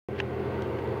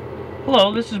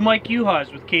Hello, this is Mike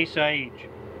Uhas with CaseIH.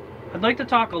 I'd like to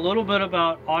talk a little bit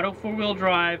about auto four-wheel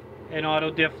drive and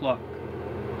auto diff lock.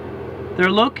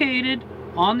 They're located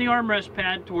on the armrest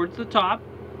pad towards the top.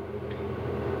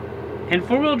 In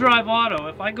four-wheel drive auto,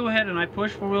 if I go ahead and I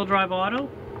push four-wheel drive auto,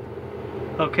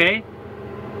 okay,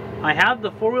 I have the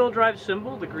four-wheel drive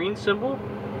symbol, the green symbol.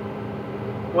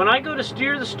 When I go to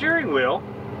steer the steering wheel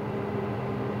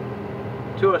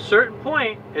to a certain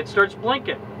point, it starts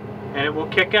blinking and it will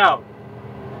kick out.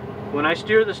 When I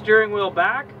steer the steering wheel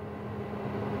back,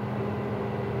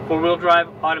 four-wheel drive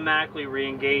automatically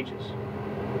re-engages.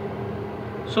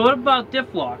 So what about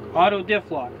diff lock, auto diff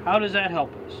lock? How does that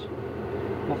help us?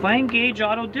 Well, if I engage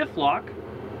auto diff lock,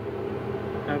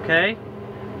 okay,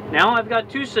 now I've got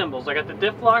two symbols. I got the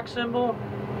diff lock symbol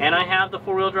and I have the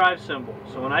four-wheel drive symbol.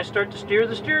 So when I start to steer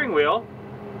the steering wheel,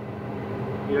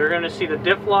 you're going to see the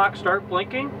diff lock start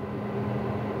blinking.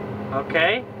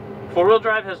 Okay, four-wheel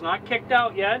drive has not kicked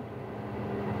out yet.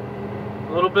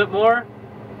 A little bit more,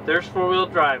 there's four-wheel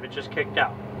drive, it just kicked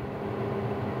out.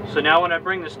 So now when I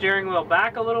bring the steering wheel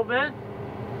back a little bit,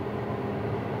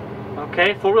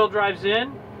 okay, four-wheel drive's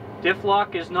in, diff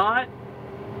lock is not,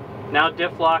 now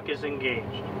diff lock is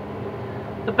engaged.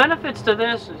 The benefits to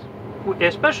this,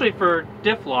 especially for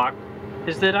diff lock,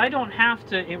 is that I don't have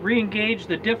to re-engage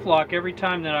the diff lock every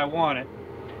time that I want it.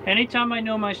 Anytime I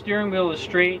know my steering wheel is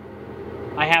straight,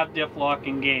 I have diff lock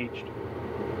engaged.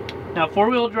 Now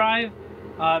four-wheel drive,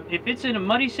 if it's in a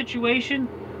muddy situation,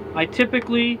 I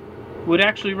typically would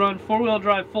actually run four-wheel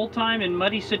drive full-time in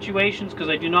muddy situations because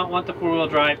I do not want the four-wheel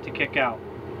drive to kick out.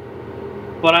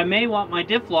 But I may want my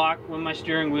diff lock when my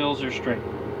steering wheels are straight.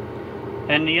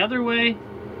 And the other way,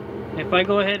 if I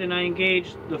go ahead and I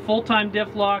engage the full-time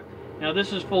diff lock, now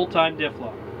this is full-time diff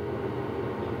lock.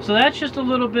 So that's just a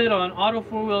little bit on auto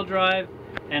four-wheel drive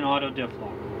and auto diff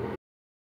lock.